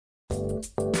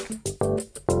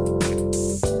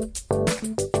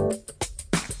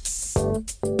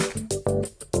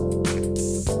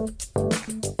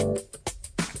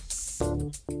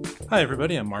Hi,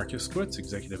 everybody. I'm Mark Iskowitz,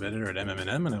 Executive Editor at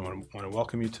MM&M, and I want to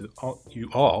welcome you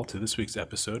all to this week's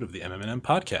episode of the MM&M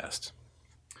Podcast,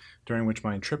 during which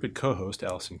my intrepid co-host,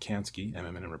 Allison Kansky,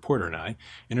 MM&M reporter, and I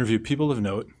interview people of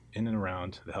note in and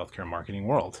around the healthcare marketing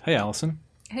world. Hey, Allison.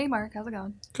 Hey, Mark. How's it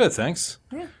going? Good, thanks.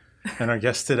 Yeah. And our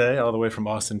guest today, all the way from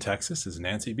Austin, Texas, is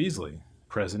Nancy Beesley,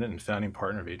 President and founding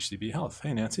partner of HCB Health.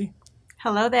 Hey, Nancy.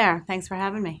 Hello there. Thanks for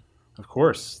having me. Of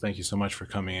course. Thank you so much for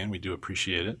coming in. We do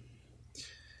appreciate it.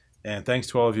 And thanks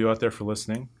to all of you out there for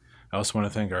listening. I also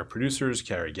want to thank our producers,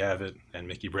 Carrie Gavitt and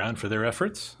Mickey Brown, for their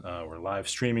efforts. We're live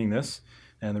streaming this,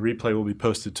 and the replay will be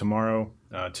posted tomorrow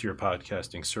to your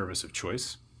podcasting service of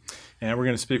choice. And we're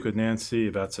going to speak with Nancy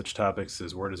about such topics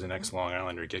as where does an ex-Long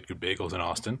Islander get good bagels in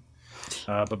Austin.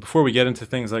 But before we get into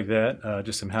things like that,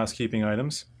 just some housekeeping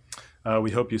items.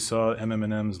 We hope you saw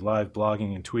MM&M's live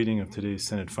blogging and tweeting of today's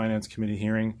Senate Finance Committee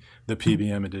hearing, the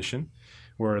PBM edition,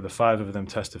 where the 5 of them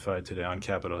testified today on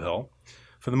Capitol Hill.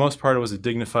 For the most part, it was a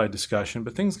dignified discussion,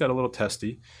 but things got a little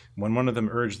testy when one of them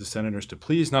urged the senators to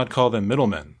please not call them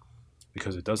middlemen,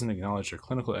 because it doesn't acknowledge their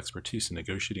clinical expertise in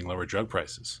negotiating lower drug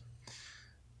prices.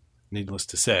 Needless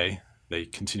to say, they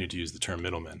continue to use the term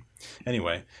middlemen.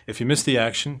 Anyway, if you missed the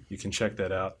action, you can check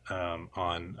that out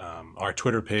on our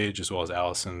Twitter page, as well as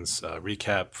Allison's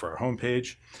recap for our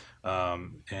homepage.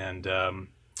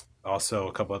 Also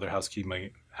a couple other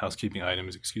housekeeping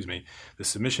items. The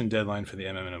submission deadline for the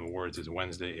MM&M Awards is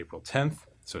Wednesday, April 10th,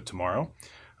 so tomorrow.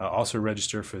 Also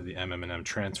register for the MM&M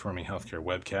Transforming Healthcare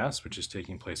webcast, which is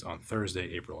taking place on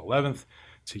Thursday, April 11th,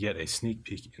 to get a sneak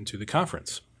peek into the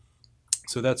conference.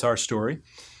 So that's our story.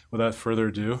 Without further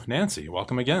ado, Nancy,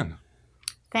 welcome again.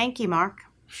 Thank you, Mark.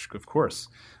 Of course.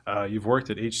 You've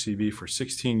worked at HCB for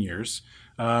 16 years.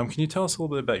 Can you tell us a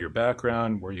little bit about your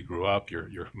background, where you grew up,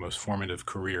 your most formative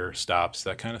career stops,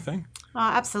 that kind of thing?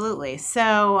 Absolutely.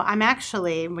 So I'm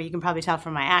actually, well, you can probably tell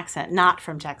from my accent, not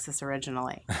from Texas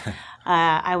originally.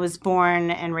 I was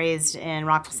born and raised in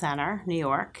Rockville Center, New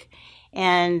York,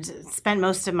 and spent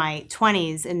most of my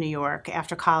 20s in New York.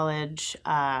 After college,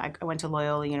 I went to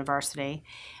Loyola University.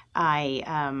 I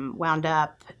wound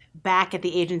up back at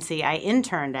the agency I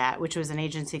interned at, which was an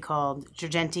agency called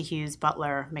Girgenti Hughes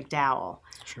Butler McDowell.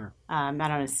 Sure. I don't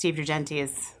know, Steve Girgenti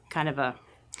is kind of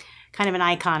an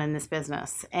icon in this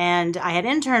business. And I had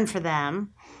interned for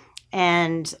them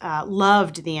and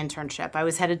loved the internship. I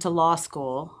was headed to law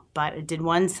school, but I did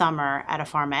one summer at a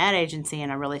pharma ad agency,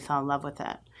 and I really fell in love with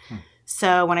it.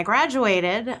 So when I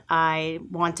graduated, I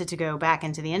wanted to go back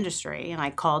into the industry, and I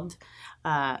called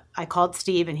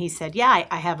Steve, and he said, yeah,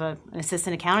 I have an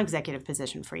assistant account executive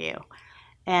position for you.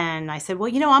 And I said,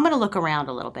 well, I'm going to look around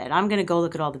a little bit. I'm going to go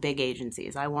look at all the big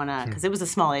agencies. I want to, because it was a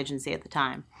small agency at the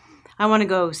time. I want to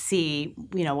go see,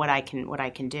 what I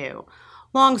can do.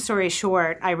 Long story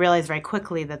short, I realized very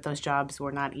quickly that those jobs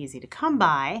were not easy to come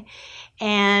by.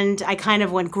 And I kind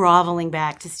of went groveling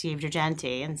back to Steve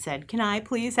Girgenti and said, can I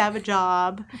please have a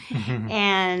job?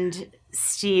 And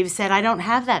Steve said, I don't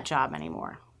have that job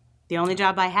anymore. The only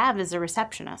job I have is a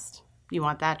receptionist. You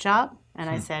want that job? And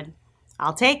I said,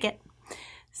 I'll take it.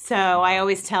 So I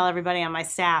always tell everybody on my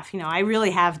staff, I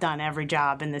really have done every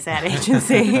job in this ad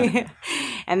agency.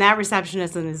 And that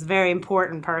receptionist is a very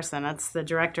important person. That's the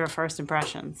director of first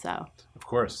impressions. So, of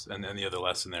course. And then the other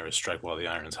lesson there is strike while the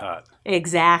iron's hot.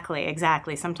 Exactly.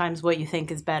 Sometimes what you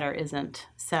think is better isn't.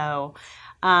 So,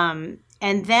 and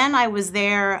then I was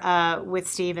there with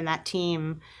Steve and that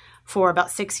team for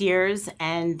about 6 years.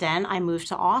 And then I moved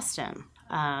to Austin,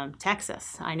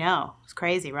 Texas. I know. It's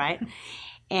crazy, right?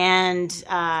 And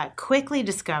quickly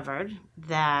discovered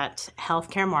that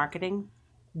healthcare marketing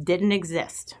didn't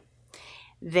exist.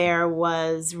 There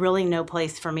was really no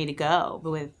place for me to go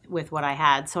with what I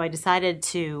had. So I decided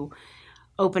to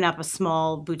open up a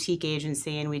small boutique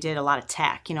agency, and we did a lot of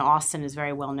tech. Austin is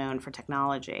very well known for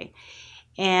technology.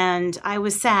 And I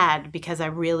was sad because I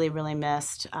really, really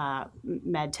missed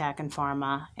med tech and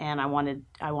pharma, and I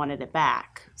wanted it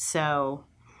back. So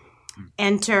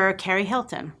enter Kerry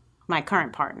Hilton, my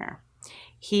current partner.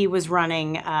 He was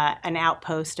running an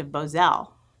outpost of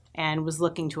Bozell and was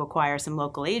looking to acquire some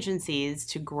local agencies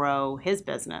to grow his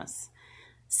business.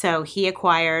 So he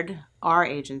acquired our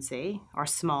agency, our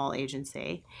small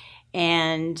agency,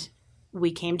 and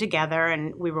we came together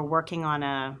and we were working on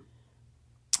a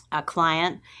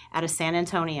client out of San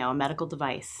Antonio, a medical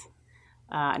device,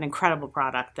 an incredible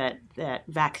product that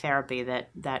VAC therapy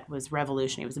that was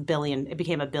revolutionary. It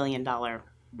became $1 billion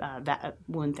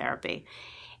wound therapy.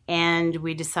 And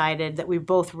we decided that we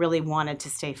both really wanted to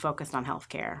stay focused on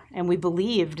healthcare. And we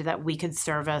believed that we could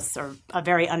service a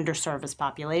very underserviced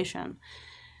population.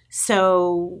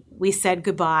 So we said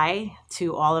goodbye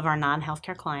to all of our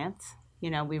non-healthcare clients.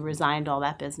 we resigned all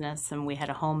that business, and we had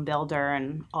a home builder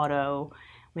and auto.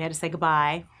 We had to say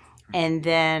goodbye. And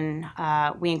then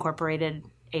we incorporated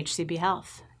HCB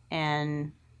Health,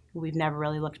 and we've never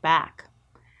really looked back.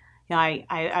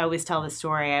 I always tell this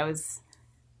story. I was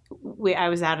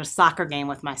at a soccer game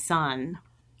with my son,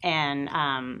 and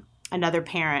another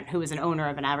parent who was an owner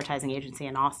of an advertising agency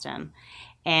in Austin.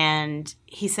 And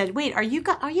he said, "Wait, are you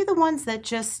the ones that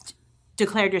just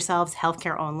declared yourselves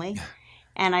healthcare only?"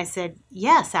 And I said,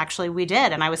 "Yes, actually, we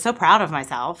did." And I was so proud of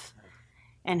myself.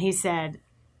 And he said,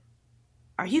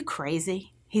 "Are you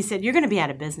crazy?" He said, "You're going to be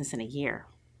out of business in a year."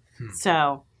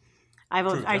 So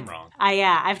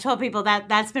I've told people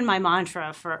that's been my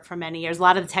mantra for many years. A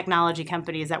lot of the technology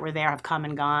companies that were there have come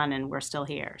and gone, and we're still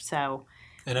here. So.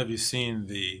 And have you seen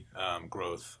the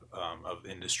growth of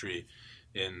industry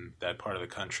in that part of the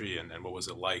country, and what was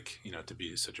it like, to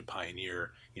be such a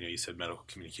pioneer? You said medical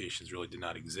communications really did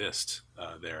not exist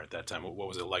there at that time. What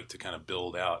was it like to kind of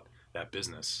build out that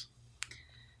business?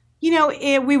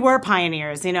 We were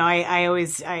pioneers. We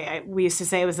used to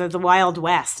say it was the Wild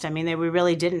West. I mean, we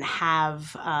really didn't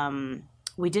have.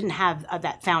 We didn't have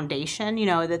that foundation.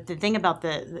 The thing about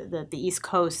the East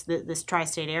Coast, this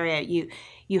tri-state area,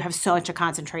 you have such a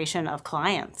concentration of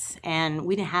clients, and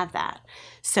we didn't have that.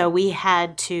 So we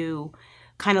had to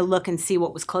kind of look and see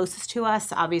what was closest to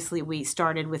us. Obviously, we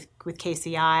started with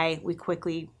KCI. We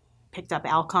quickly picked up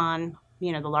Alcon,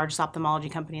 the largest ophthalmology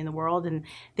company in the world, and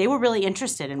they were really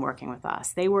interested in working with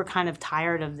us. They were kind of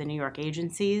tired of the New York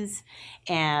agencies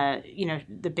and,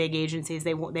 the big agencies.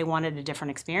 They wanted a different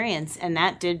experience, and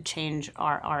that did change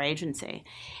our agency.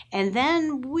 And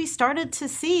then we started to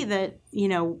see that,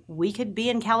 we could be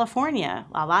in California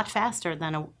a lot faster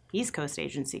than an East Coast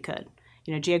agency could.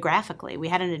 Geographically, we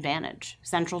had an advantage.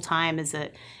 Central Time as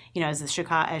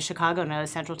Chicago knows,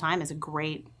 Central Time is a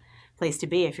great place to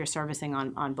be if you're servicing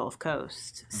on both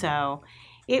coasts. So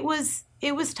it was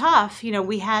tough.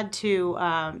 We had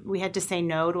to say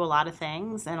no to a lot of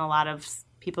things, and a lot of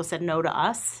people said no to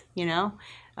us.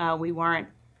 We weren't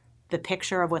the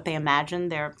picture of what they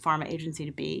imagined their pharma agency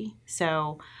to be.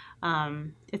 So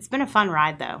it's been a fun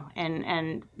ride, though,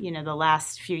 and the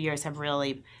last few years have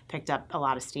really picked up a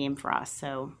lot of steam for us.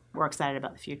 So we're excited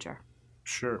about the future.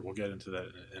 Sure, we'll get into that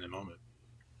in a moment.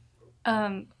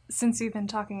 Since you've been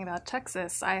talking about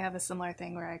Texas, I have a similar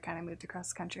thing where I kind of moved across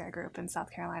the country. I grew up in South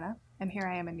Carolina, and here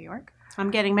I am in New York. I'm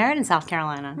getting married in South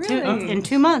Carolina. Really? In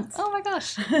 2 months. Oh my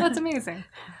gosh, that's amazing.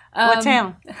 What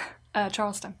town?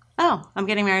 Charleston. Oh, I'm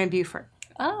getting married in Beaufort.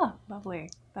 Oh, lovely.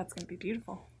 That's going to be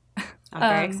beautiful. I'm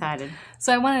very excited.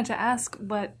 So I wanted to ask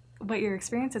what your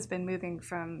experience has been moving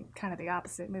from kind of the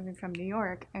opposite, moving from New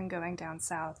York and going down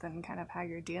south, and kind of how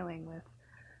you're dealing with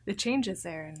the changes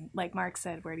there. And like Mark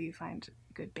said, where do you find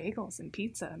good bagels and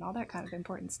pizza and all that kind of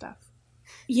important stuff?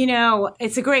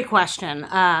 It's a great question.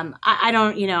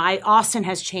 Austin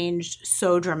has changed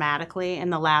so dramatically in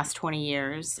the last 20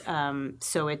 years.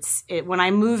 So when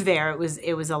I moved there, it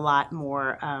was a lot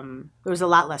more, there was a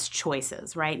lot less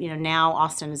choices, right? Now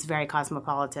Austin is very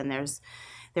cosmopolitan. There's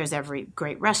every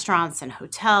great restaurants and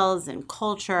hotels and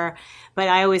culture. But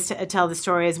I always tell the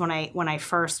story is when I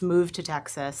first moved to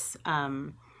Texas,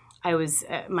 I was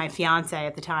my fiance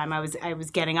at the time. I was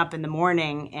getting up in the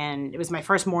morning, and it was my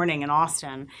first morning in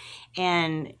Austin,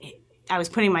 and I was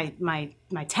putting my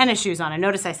tennis shoes on. I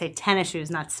notice I say tennis shoes,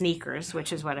 not sneakers,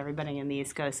 which is what everybody in the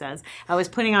East Coast says. I was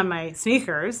putting on my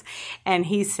sneakers, and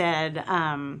he said,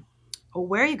 "Well,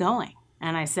 where are you going?"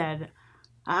 And I said,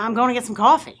 "I'm going to get some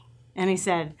coffee." And he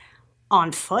said,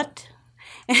 "On foot?"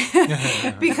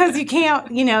 Because you can't,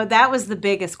 that was the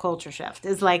biggest culture shift,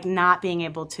 is like not being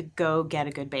able to go get a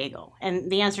good bagel.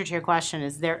 And the answer to your question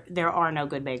is there are no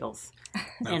good bagels,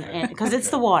 because it's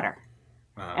the water,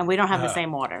 and we don't have the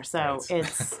same water. So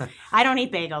I don't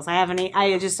eat bagels.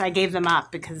 I gave them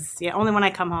up because only when I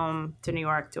come home to New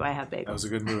York do I have bagels. That was a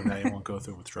good move. Now you won't go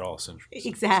through withdrawal syndrome.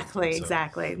 Exactly.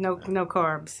 No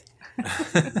carbs.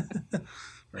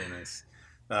 Very nice.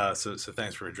 So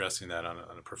thanks for addressing that on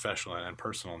a professional and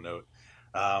personal note.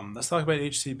 Let's talk about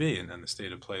HCB and the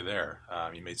state of play there.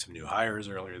 You made some new hires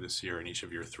earlier this year in each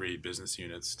of your 3 business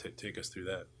units. Take us through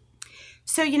that.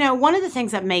 So, one of the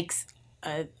things that makes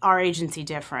our agency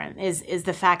different is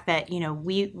the fact that,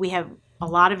 we have a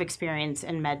lot of experience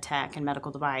in med tech and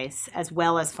medical device, as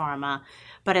well as pharma,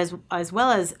 but as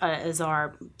well as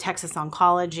our Texas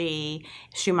Oncology,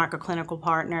 Schumacher Clinical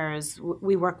Partners.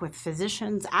 We work with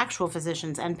physicians, actual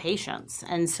physicians, and patients.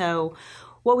 And so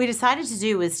what we decided to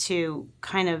do is to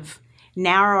kind of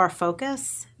narrow our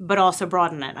focus, but also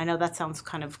broaden it. I know that sounds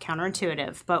kind of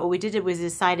counterintuitive, but what we did was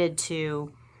decided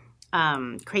to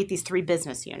create these 3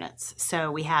 business units.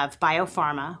 So we have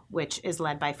biopharma, which is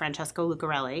led by Francesco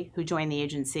Lucarelli, who joined the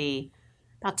agency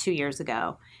about 2 years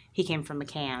ago. He came from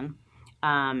McCann,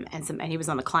 and he was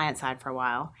on the client side for a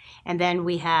while. And then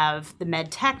we have the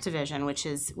med tech division, which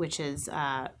is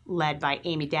led by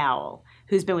Amy Dowell,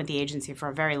 who's been with the agency for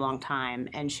a very long time,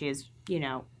 and she is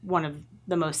one of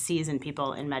the most seasoned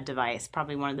people in med device,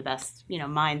 probably one of the best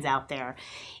minds out there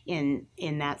in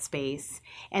that space.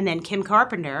 And then Kim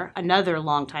Carpenter, another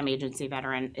longtime agency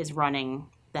veteran, is running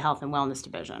the health and wellness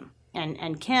division.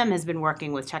 And Kim has been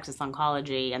working with Texas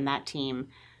Oncology and that team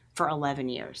for 11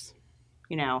 years.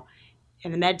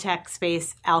 In the med tech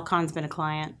space, Alcon's been a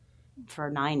client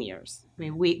for 9 years. I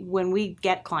mean, when we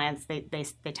get clients, they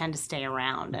tend to stay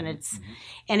around, and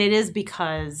it is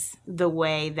because the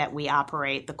way that we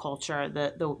operate, the culture,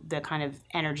 the kind of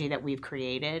energy that we've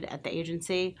created at the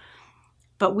agency.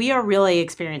 But we are really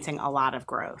experiencing a lot of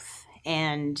growth,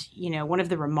 and one of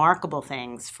the remarkable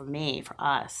things for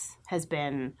us, has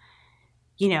been,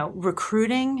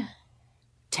 recruiting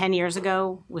 10 years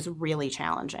ago was really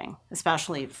challenging,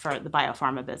 especially for the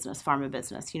pharma business,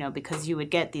 because you would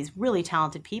get these really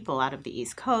talented people out of the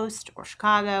East Coast or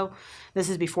Chicago. This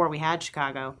is before we had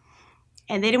Chicago.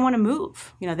 And they didn't want to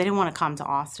move. They didn't want to come to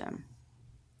Austin.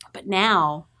 But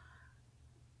now,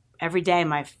 every day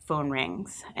my phone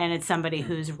rings, and it's somebody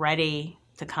who's ready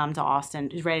to come to Austin,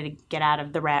 who's ready to get out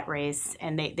of the rat race,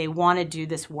 and they want to do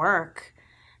this work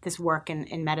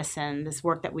in medicine, this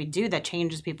work that we do that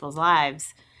changes people's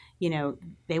lives.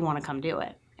 They want to come do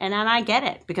it. And I get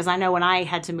it, because I know when I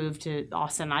had to move to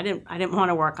Austin, I didn't want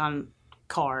to work on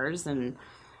cars and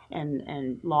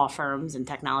law firms and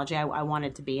technology. I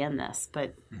wanted to be in this,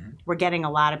 but we're getting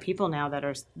a lot of people now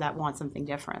that want something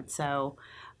different. So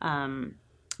the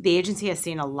agency has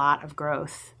seen a lot of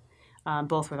growth,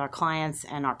 both with our clients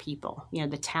and our people.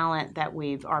 The talent that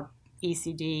our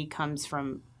ECD comes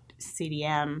from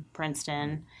CDM,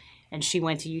 Princeton, and she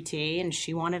went to UT, and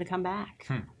she wanted to come back.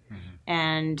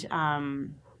 And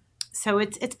so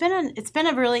it's been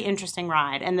a really interesting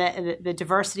ride, and the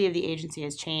diversity of the agency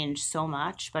has changed so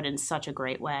much, but in such a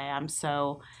great way. I'm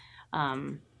so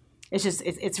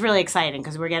it's really exciting,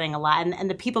 because we're getting a lot, and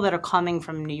the people that are coming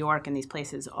from New York and these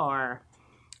places are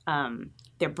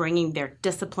they're bringing their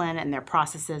discipline and their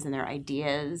processes and their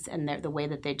ideas and the way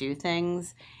that they do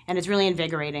things. And it's really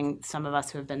invigorating some of us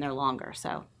who have been there longer.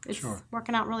 So it's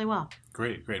working out really well.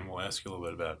 Great. And we'll ask you a little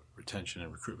bit about retention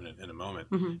and recruitment in a moment.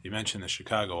 You mentioned the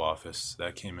Chicago office.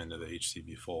 That came into the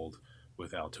HCB fold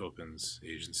with Al Topin's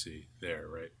agency there,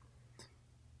 right?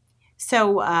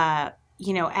 So,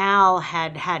 Al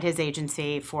had his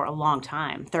agency for a long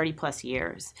time, 30 plus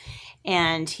years.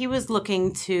 And he was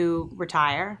looking to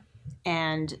retire.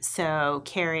 And so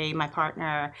Carrie, my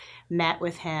partner, met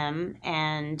with him,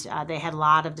 and they had a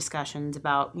lot of discussions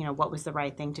about, what was the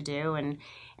right thing to do. And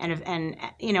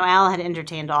Al had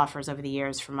entertained offers over the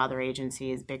years from other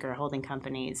agencies, bigger holding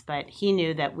companies, but he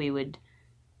knew that we would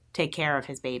take care of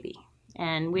his baby.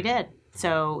 And we did.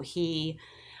 So he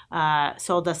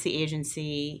sold us the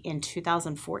agency in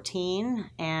 2014,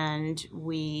 and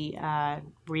we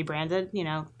rebranded,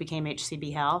 became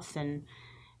HCB Health, and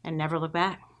never looked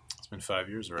back. It's been 5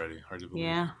 years already. Hard to believe.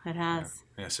 Yeah, it has.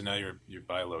 Yeah. So now you're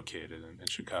bilocated in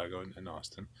Chicago and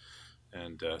Austin,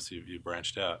 and so you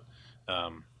branched out.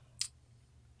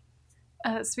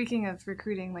 Speaking of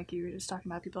recruiting, like you were just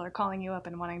talking about, people are calling you up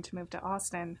and wanting to move to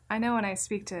Austin. I know when I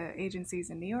speak to agencies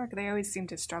in New York, they always seem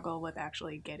to struggle with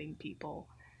actually getting people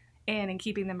in and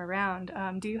keeping them around.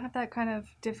 Do you have that kind of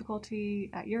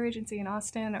difficulty at your agency in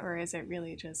Austin, or is it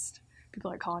really just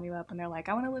people are calling you up and they're like,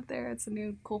 I want to live there, it's a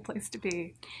new cool place to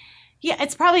be? Yeah,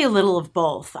 it's probably a little of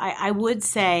both. I would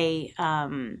say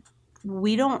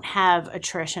we don't have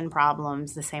attrition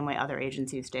problems the same way other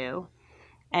agencies do.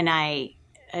 And I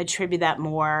attribute that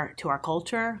more to our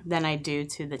culture than I do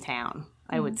to the town,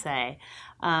 I would say.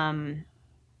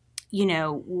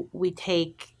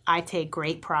 I take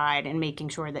great pride in making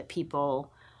sure that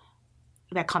people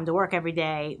that come to work every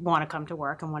day want to come to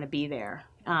work and want to be there.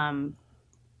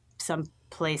 Some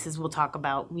places will talk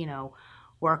about,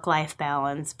 work-life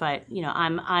balance, but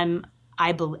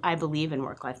I believe in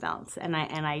work-life balance, and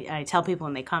I tell people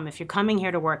when they come, if you're coming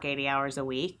here to work 80 hours a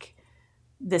week,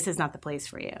 this is not the place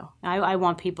for you. I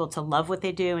want people to love what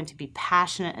they do and to be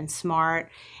passionate and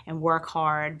smart and work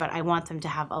hard, but I want them to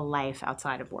have a life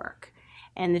outside of work.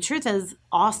 And the truth is,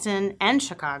 Austin and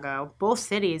Chicago, both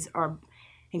cities, are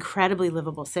incredibly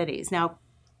livable cities. Now,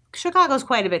 Chicago's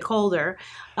quite a bit colder,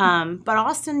 but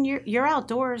Austin, you're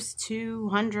outdoors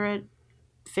 250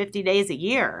 50 days a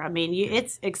year. I mean,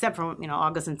 it's except for,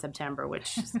 August and September,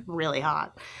 which is really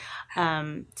hot.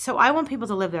 So I want people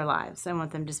to live their lives. I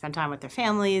want them to spend time with their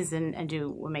families and do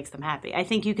what makes them happy. I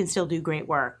think you can still do great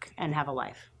work and have a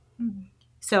life. Mm-hmm.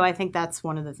 So I think that's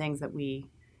one of the things that we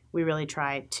really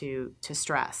try to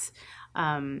stress.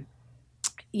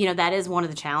 That is one of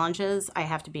the challenges. I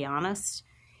have to be honest.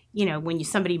 When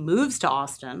somebody moves to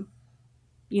Austin,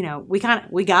 we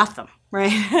got them,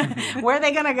 right? Where are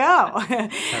they going to go?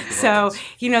 So,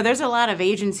 there's a lot of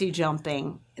agency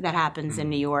jumping that happens in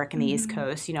New York and the East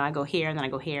Coast. I go here and then I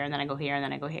go here and then I go here and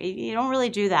then I go here. You don't really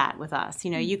do that with us.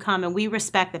 You come and we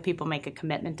respect that people make a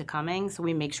commitment to coming. So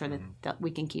we make sure that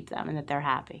we can keep them and that they're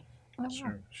happy.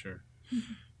 Sure.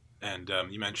 And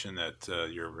you mentioned that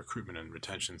your recruitment and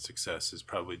retention success is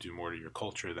probably due more to your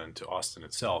culture than to Austin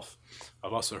itself.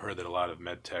 I've also heard that a lot of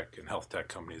med tech and health tech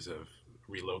companies have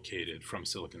relocated from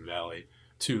Silicon Valley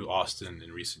to Austin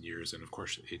in recent years. And of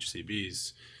course,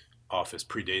 HCB's office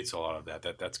predates a lot of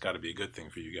that. That's got to be a good thing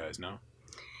for you guys, no?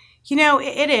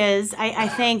 It is. I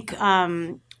think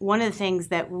one of the things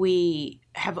that we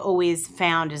have always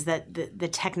found is that the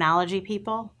technology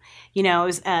people,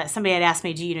 somebody had asked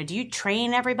me, do you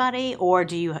train everybody or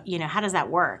do you, how does that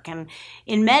work? And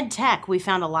in med tech, we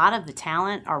found a lot of the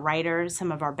talent, our writers,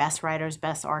 some of our best writers,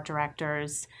 best art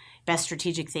directors, best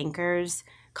strategic thinkers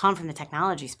come from the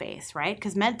technology space, right?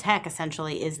 Because med tech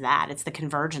essentially is that. It's the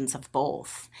convergence of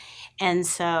both. And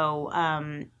so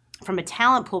from a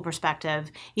talent pool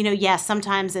perspective, yes,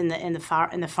 sometimes in the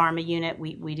pharma unit,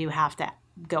 we do have to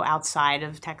go outside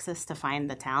of Texas to find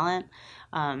the talent.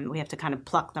 We have to kind of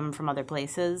pluck them from other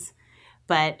places.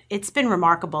 But it's been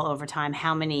remarkable over time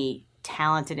how many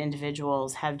talented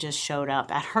individuals have just showed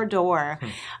up at her door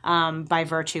by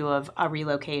virtue of a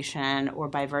relocation or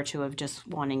by virtue of just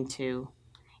wanting to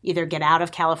either get out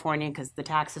of California because the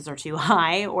taxes are too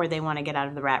high or they want to get out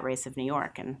of the rat race of New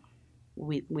York, and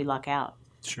we luck out.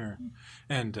 Sure.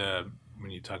 And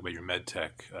when you talk about your med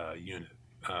tech unit,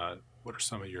 what are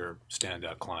some of your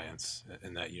standout clients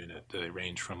in that unit? Do they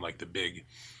range from like the big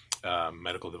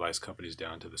medical device companies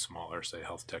down to the smaller, say,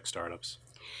 health tech startups?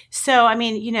 So, I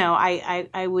mean,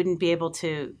 I wouldn't be able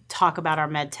to talk about our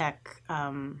med tech,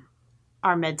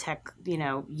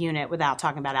 unit without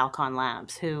talking about Alcon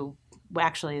Labs, who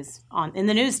actually is in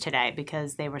the news today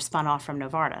because they were spun off from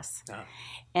Novartis. Oh.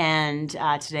 And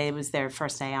today was their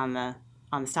first day on the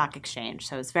stock exchange.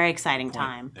 So it's a very exciting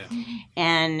time. Yeah.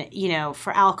 And,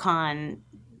 for Alcon,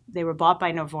 they were bought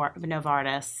by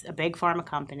Novartis, a big pharma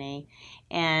company,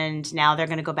 and now they're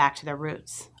going to go back to their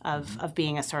roots of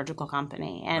being a surgical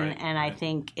company. And I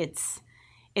think it's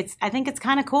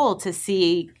kind of cool to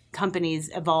see companies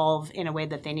evolve in a way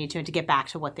that they need to and to get back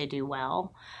to what they do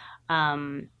well.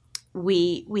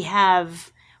 We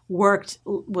have worked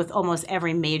with almost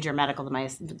every major medical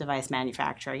device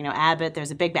manufacturer. Abbott,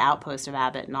 there's a big outpost of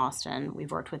Abbott in Austin.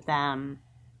 We've worked with them.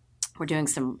 We're doing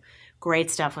some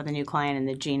great stuff with a new client in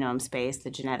the genome space,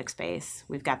 the genetic space.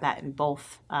 We've got that in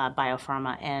both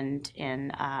biopharma and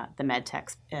in the med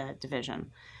tech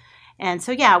division. And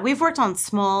so, yeah, we've worked on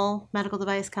small medical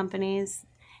device companies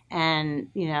and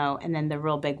then the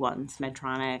real big ones,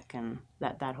 Medtronic and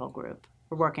that whole group.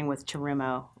 We're working with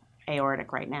Terumo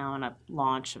Aortic right now on a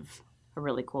launch of a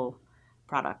really cool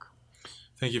product.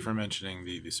 Thank you for mentioning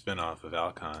the spinoff of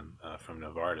Alcon from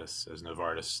Novartis, as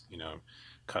Novartis,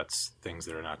 cuts things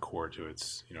that are not core to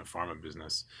its, pharma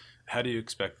business. How do you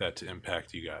expect that to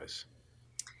impact you guys?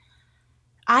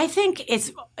 I think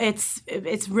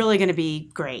it's really going to be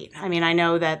great. I mean, I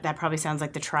know that probably sounds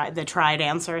like the tried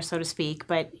answer, so to speak,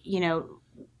 but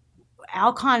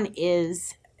Alcon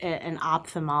is an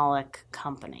ophthalmic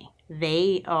company.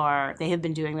 They have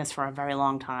been doing this for a very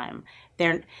long time.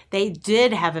 They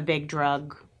did have a big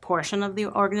drug portion of the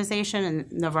organization, and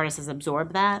Novartis has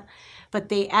absorbed that.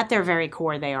 But at their very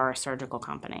core, they are a surgical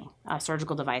company, a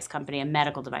surgical device company, a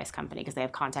medical device company, because they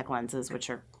have contact lenses, which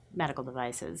are medical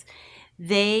devices.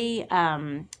 They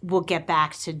will get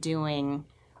back to doing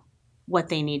what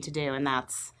they need to do, and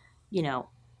that's,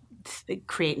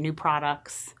 create new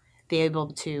products, be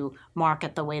able to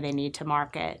market the way they need to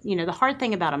market. The hard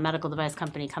thing about a medical device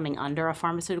company coming under a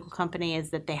pharmaceutical company is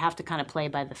that they have to kind of play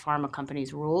by the pharma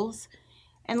company's rules.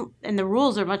 And the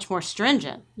rules are much more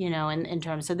stringent, in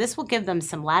terms. So this will give them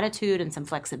some latitude and some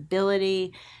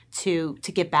flexibility to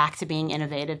get back to being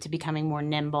innovative, to becoming more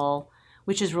nimble,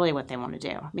 which is really what they want to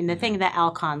do. I mean, the thing that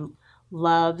Alcon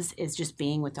loves is just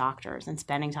being with doctors and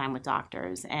spending time with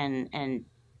doctors and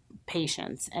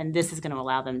patients. And this is going to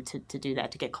allow them to do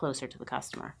that, to get closer to the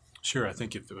customer. Sure. I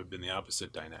think if it would have been the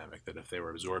opposite dynamic, that if they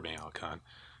were absorbing Alcon,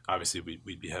 obviously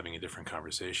we'd be having a different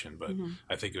conversation. But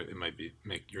I think it might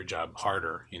make your job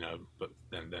harder, but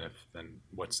than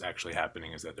what's actually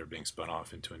happening is that they're being spun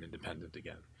off into an independent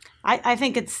again. I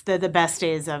think it's the best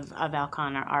days of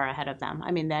Alcon are ahead of them.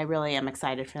 I mean, I really am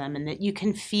excited for them, and that you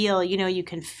can feel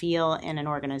in an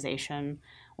organization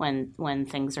when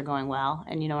things are going well.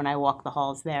 And when I walk the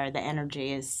halls there, the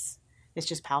energy is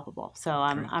just palpable. So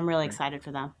I'm really excited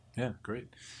for them. Yeah, great.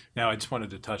 Now, I just wanted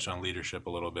to touch on leadership a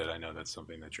little bit. I know that's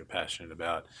something that you're passionate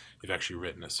about. You've actually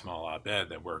written a small op-ed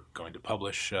that we're going to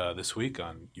publish this week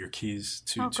on your keys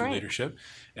to leadership.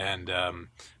 And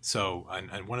so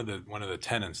one of the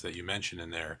tenets that you mentioned in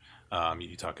there,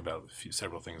 you talk about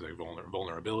several things like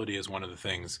vulnerability is one of the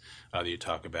things that you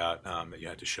talk about, that you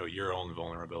had to show your own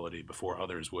vulnerability before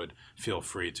others would feel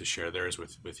free to share theirs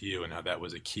with you, and how that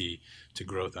was a key to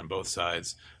growth on both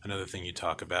sides. Another thing you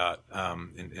talk about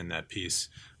in that piece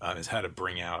is how to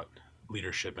bring out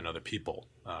leadership in other people,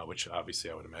 which obviously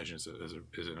I would imagine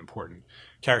is an important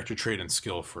character trait and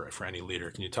skill for any leader.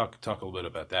 Can you talk a little bit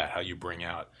about that, how you bring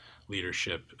out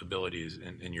leadership abilities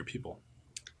in your people?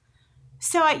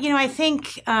 So I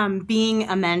think being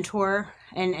a mentor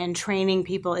and training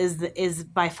people is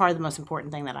by far the most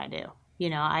important thing that I do.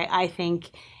 I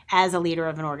think as a leader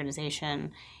of an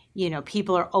organization,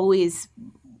 people are always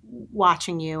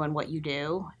watching you and what you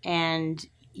do, and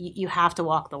you have to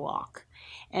walk the walk.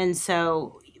 And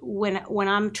so when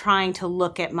I'm trying to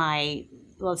look at my,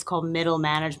 let's call middle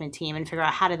management team and figure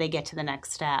out how do they get to the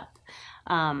next step,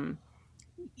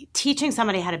 teaching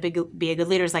somebody how to be a good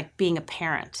leader is like being a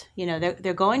parent.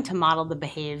 They're going to model the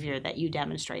behavior that you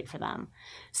demonstrate for them.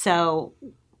 So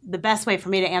the best way for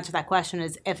me to answer that question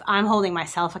is if I'm holding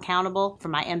myself accountable for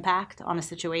my impact on a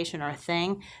situation or a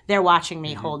thing, they're watching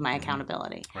me hold my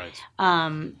accountability. Right.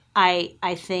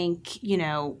 I think,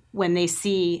 when they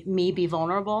see me be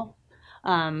vulnerable,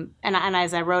 and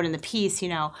as I wrote in the piece,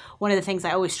 one of the things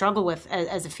I always struggle with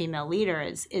as a female leader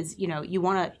is you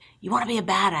want to be a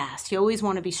badass. You always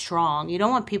want to be strong. You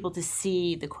don't want people to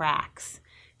see the cracks,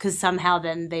 because somehow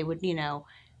then they would know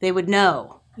that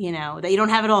you don't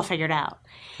have it all figured out.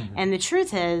 Mm-hmm. And the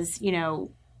truth is,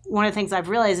 one of the things I've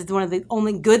realized is one of the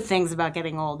only good things about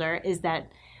getting older is that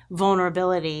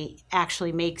vulnerability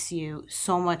actually makes you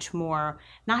so much more,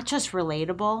 not just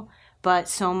relatable, but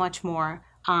so much more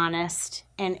honest,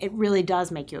 and it really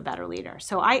does make you a better leader.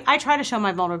 So I try to show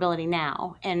my vulnerability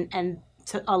now and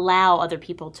to allow other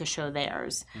people to show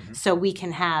theirs, so we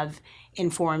can have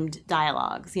informed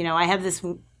dialogues. I have this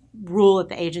rule at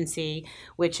the agency,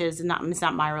 which is it's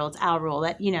not my rule, it's our rule,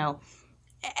 that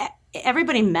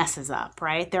everybody messes up,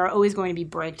 right? There are always going to be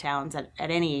breakdowns at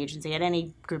any agency, at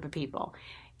any group of people.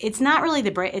 It's not really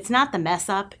it's not the mess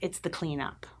up, it's the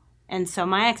cleanup. And so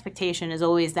my expectation is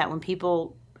always that when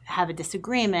people have a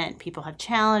disagreement, people have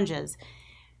challenges,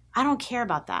 I don't care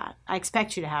about that. I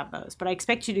expect you to have those, but I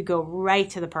expect you to go right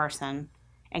to the person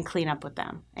and clean up with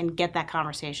them and get that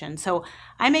conversation. So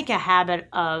I make a habit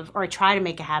of, or I try to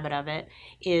make a habit of it,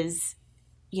 is,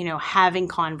 having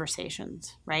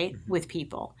conversations, right, with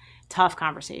people, tough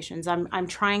conversations. I'm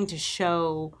trying to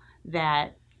show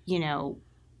that,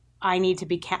 I need to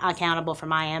be accountable for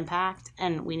my impact,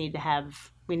 and we need to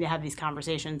have these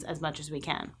conversations as much as we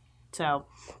can. So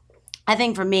I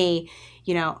think for me,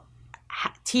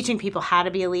 teaching people how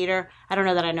to be a leader, I don't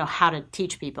know that I know how to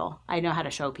teach people. I know how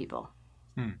to show people.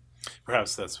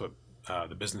 Perhaps that's what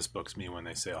the business books mean when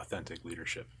they say authentic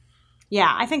leadership.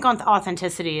 Yeah, I think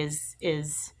authenticity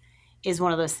is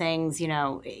one of those things,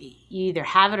 you either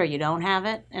have it or you don't have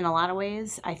it in a lot of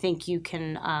ways. I think you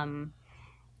can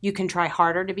try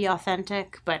harder to be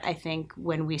authentic, but I think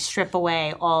when we strip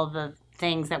away all the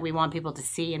things that we want people to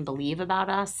see and believe about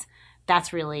us,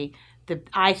 that's really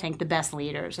I think the best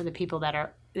leaders are the people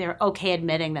that they're okay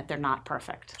admitting that they're not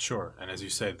perfect. Sure. And as you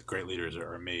said, great leaders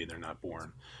are made, they're not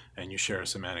born. And you share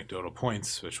some anecdotal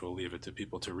points, which we'll leave it to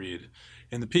people to read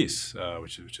in the piece,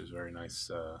 which is very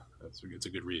nice. It's a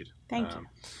good read. Thank you.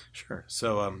 Sure.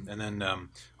 So, and then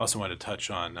also want to touch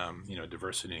on,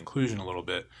 diversity and inclusion a little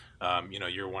bit.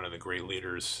 You're one of the great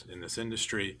leaders in this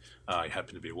industry. You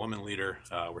happen to be a woman leader.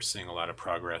 We're seeing a lot of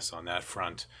progress on that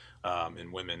front,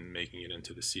 in women making it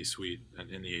into the C-suite and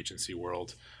in the agency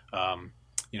world.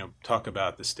 Talk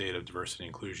about the state of diversity and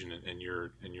inclusion in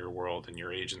your world, in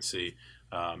your agency,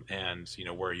 and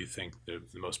where you think the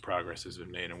most progress has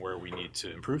been made and where we need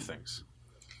to improve things.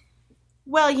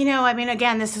 Well, I mean,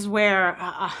 again, this is where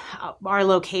our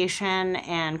location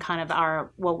and kind of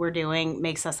what we're doing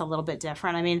makes us a little bit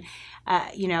different. I mean,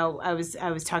 I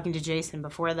was talking to Jason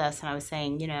before this, and I was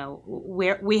saying,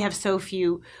 we have so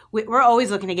few. We're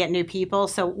always looking to get new people,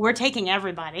 so we're taking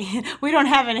everybody. We don't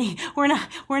have any. We're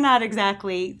not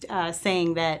exactly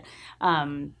saying that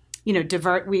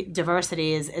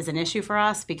diversity is an issue for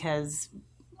us, because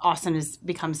Austin has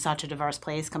become such a diverse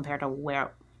place compared to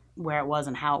where it was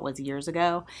and how it was years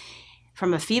ago.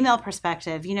 From a female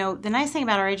perspective, the nice thing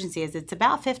about our agency is it's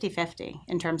about 50-50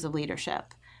 in terms of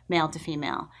leadership, male to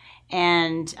female.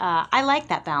 And I like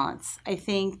that balance. I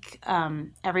think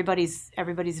everybody's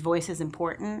voice is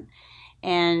important.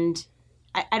 And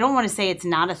I don't want to say it's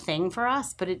not a thing for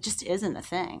us, but it just isn't a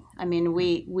thing. I mean,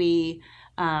 we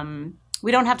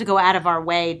don't have to go out of our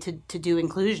way to do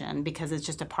inclusion, because it's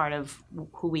just a part of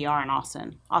who we are in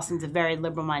Austin. Austin's a very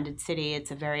liberal-minded city.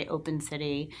 It's a very open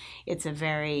city. It's a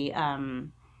very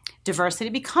diverse city,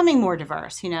 becoming more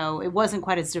diverse. It wasn't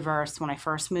quite as diverse when I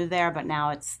first moved there, but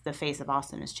now the face of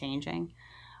Austin is changing.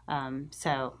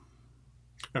 So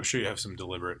I'm sure you have some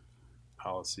deliberate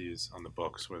policies on the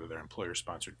books, whether they're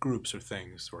employer-sponsored groups or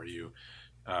things where you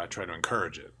try to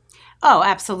encourage it. Oh,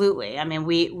 absolutely. I mean,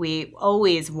 we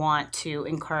always want to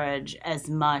encourage as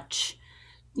much,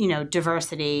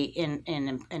 diversity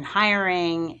in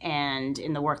hiring and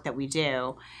in the work that we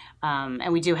do.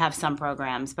 And we do have some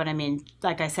programs, but I mean,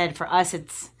 like I said, for us,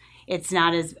 it's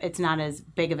not as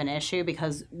big of an issue,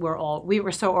 because we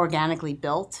were so organically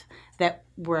built that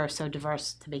we're so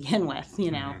diverse to begin with.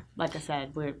 Like I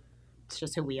said, it's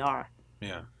just who we are.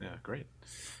 Yeah, great.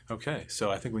 Okay, so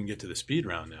I think we can get to the speed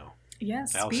round now.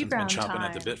 Yes, Allison's speed round been chomping time.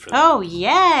 at the bit for that. Oh,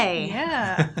 yay!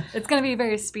 Yeah, it's going to be a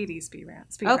very speedy speed round.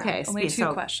 Okay, Only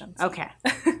two questions. Okay.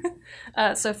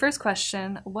 So first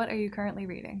question, what are you currently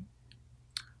reading?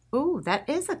 Ooh, that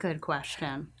is a good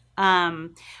question.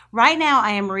 Right now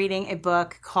I am reading a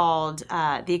book called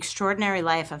The Extraordinary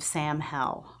Life of Sam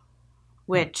Hell,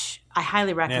 which I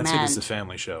highly recommend. Nancy, this is a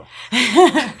family show.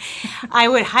 I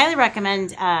would highly recommend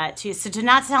to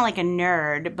not sound like a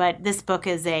nerd, but this book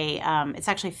is it's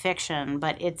actually fiction,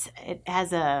 but it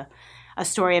has a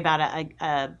story about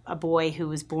a boy who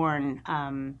was born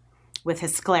with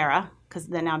his sclera, because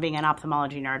then now being an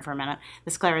ophthalmology nerd for a minute,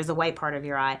 the sclera is the white part of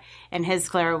your eye, and his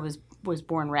sclera was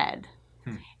born red.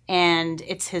 And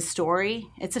it's his story.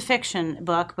 It's a fiction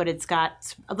book, but it's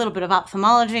got a little bit of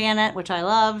ophthalmology in it, which I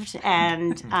loved.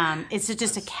 And it's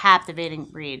just a captivating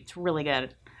read. It's really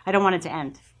good. I don't want it to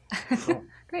end. Cool.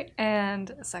 Great.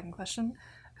 And second question,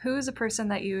 who is a person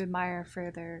that you admire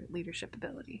for their leadership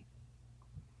ability?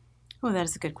 Oh, that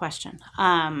is a good question.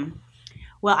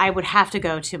 Well, I would have to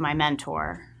go to my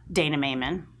mentor, Dana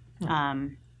Maiman.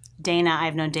 Dana,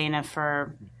 I've known Dana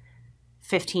for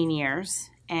 15 years.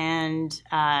 And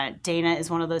Dana is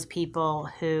one of those people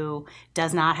who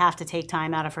does not have to take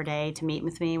time out of her day to meet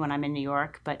with me when I'm in New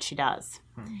York, but she does.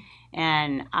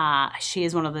 And she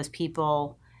is one of those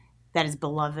people that is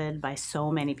beloved by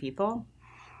so many people.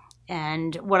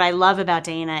 And what I love about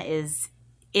Dana is,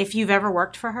 if you've ever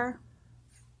worked for her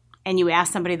and you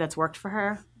ask somebody that's worked for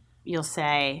her, you'll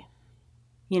say,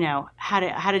 how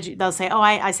did you, they'll say,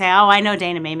 I say, I know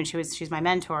Dana Maiman, she's my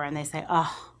mentor. And they say,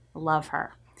 oh, I love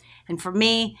her. And for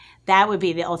me, that would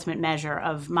be the ultimate measure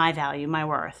of my value, my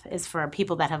worth, is for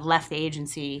people that have left the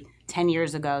agency 10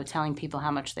 years ago telling people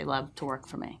how much they love to work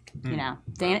for me.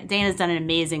 Dana's done an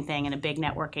amazing thing in a big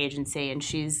network agency, and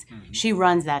she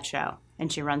runs that show,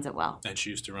 and she runs it well. And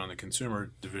she used to run the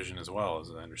consumer division as well, as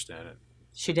I understand it.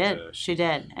 She did.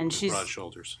 And she's broad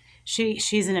shoulders.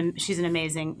 She's an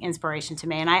amazing inspiration to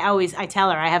me, and I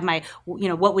tell her I have my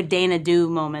what would Dana do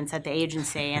moments at the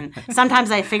agency, and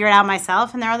sometimes I figure it out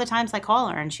myself, and there are other times I call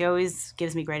her, and she always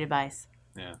gives me great advice.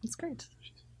 Yeah, that's great.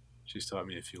 She's taught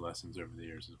me a few lessons over the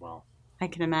years as well. I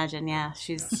can imagine. Yeah,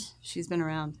 she's been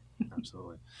around.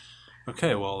 Absolutely.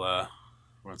 Okay, well,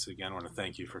 once again, I want to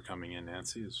thank you for coming in,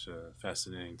 Nancy. It's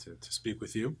fascinating to speak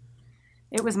with you.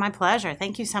 It was my pleasure.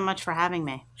 Thank you so much for having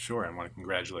me. Sure, and I want to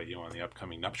congratulate you on the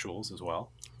upcoming nuptials as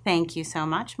well. Thank you so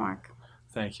much, Mark.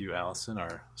 Thank you, Allison,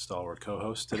 our stalwart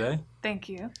co-host today. Thank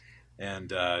you.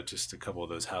 And just a couple of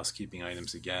those housekeeping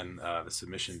items again. The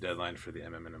submission deadline for the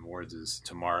MMM Awards is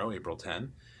tomorrow, April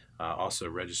 10. Also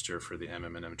register for the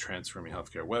MMM Transforming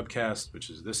Healthcare webcast, which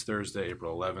is this Thursday,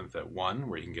 April 11th at 1,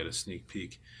 where you can get a sneak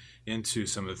peek into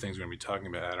some of the things we're going to be talking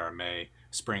about at our May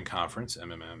spring conference,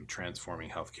 MMM Transforming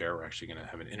Healthcare. We're actually going to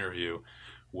have an interview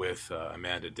with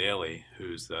Amanda Daly,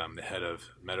 who's the head of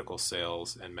medical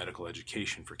sales and medical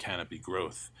education for Canopy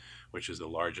Growth, which is the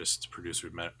largest producer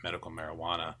of medical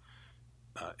marijuana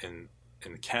in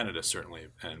in Canada certainly,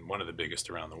 and one of the biggest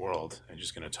around the world, and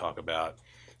just going to talk about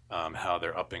how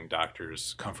they're upping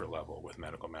doctors' comfort level with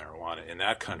medical marijuana in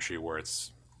that country where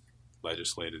it's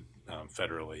legislated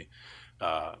federally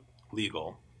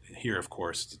legal. Here, of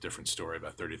course, it's a different story.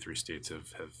 About 33 states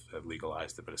have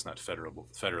legalized it, but it's not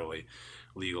federally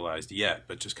legalized yet.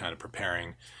 But just kind of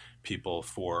preparing people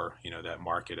for that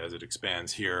market as it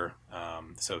expands here.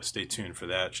 So stay tuned for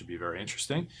that. It should be very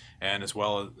interesting. And as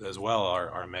well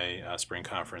our May spring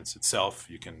conference itself.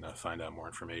 You can find out more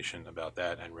information about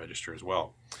that and register as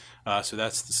well. So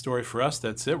that's the story for us.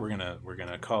 That's it. We're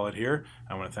gonna call it here.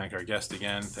 I want to thank our guest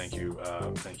again. Thank you,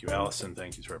 Allison.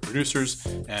 Thank you to our producers,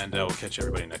 and we'll catch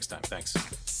everybody next time. Thanks.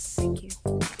 Thank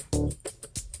you.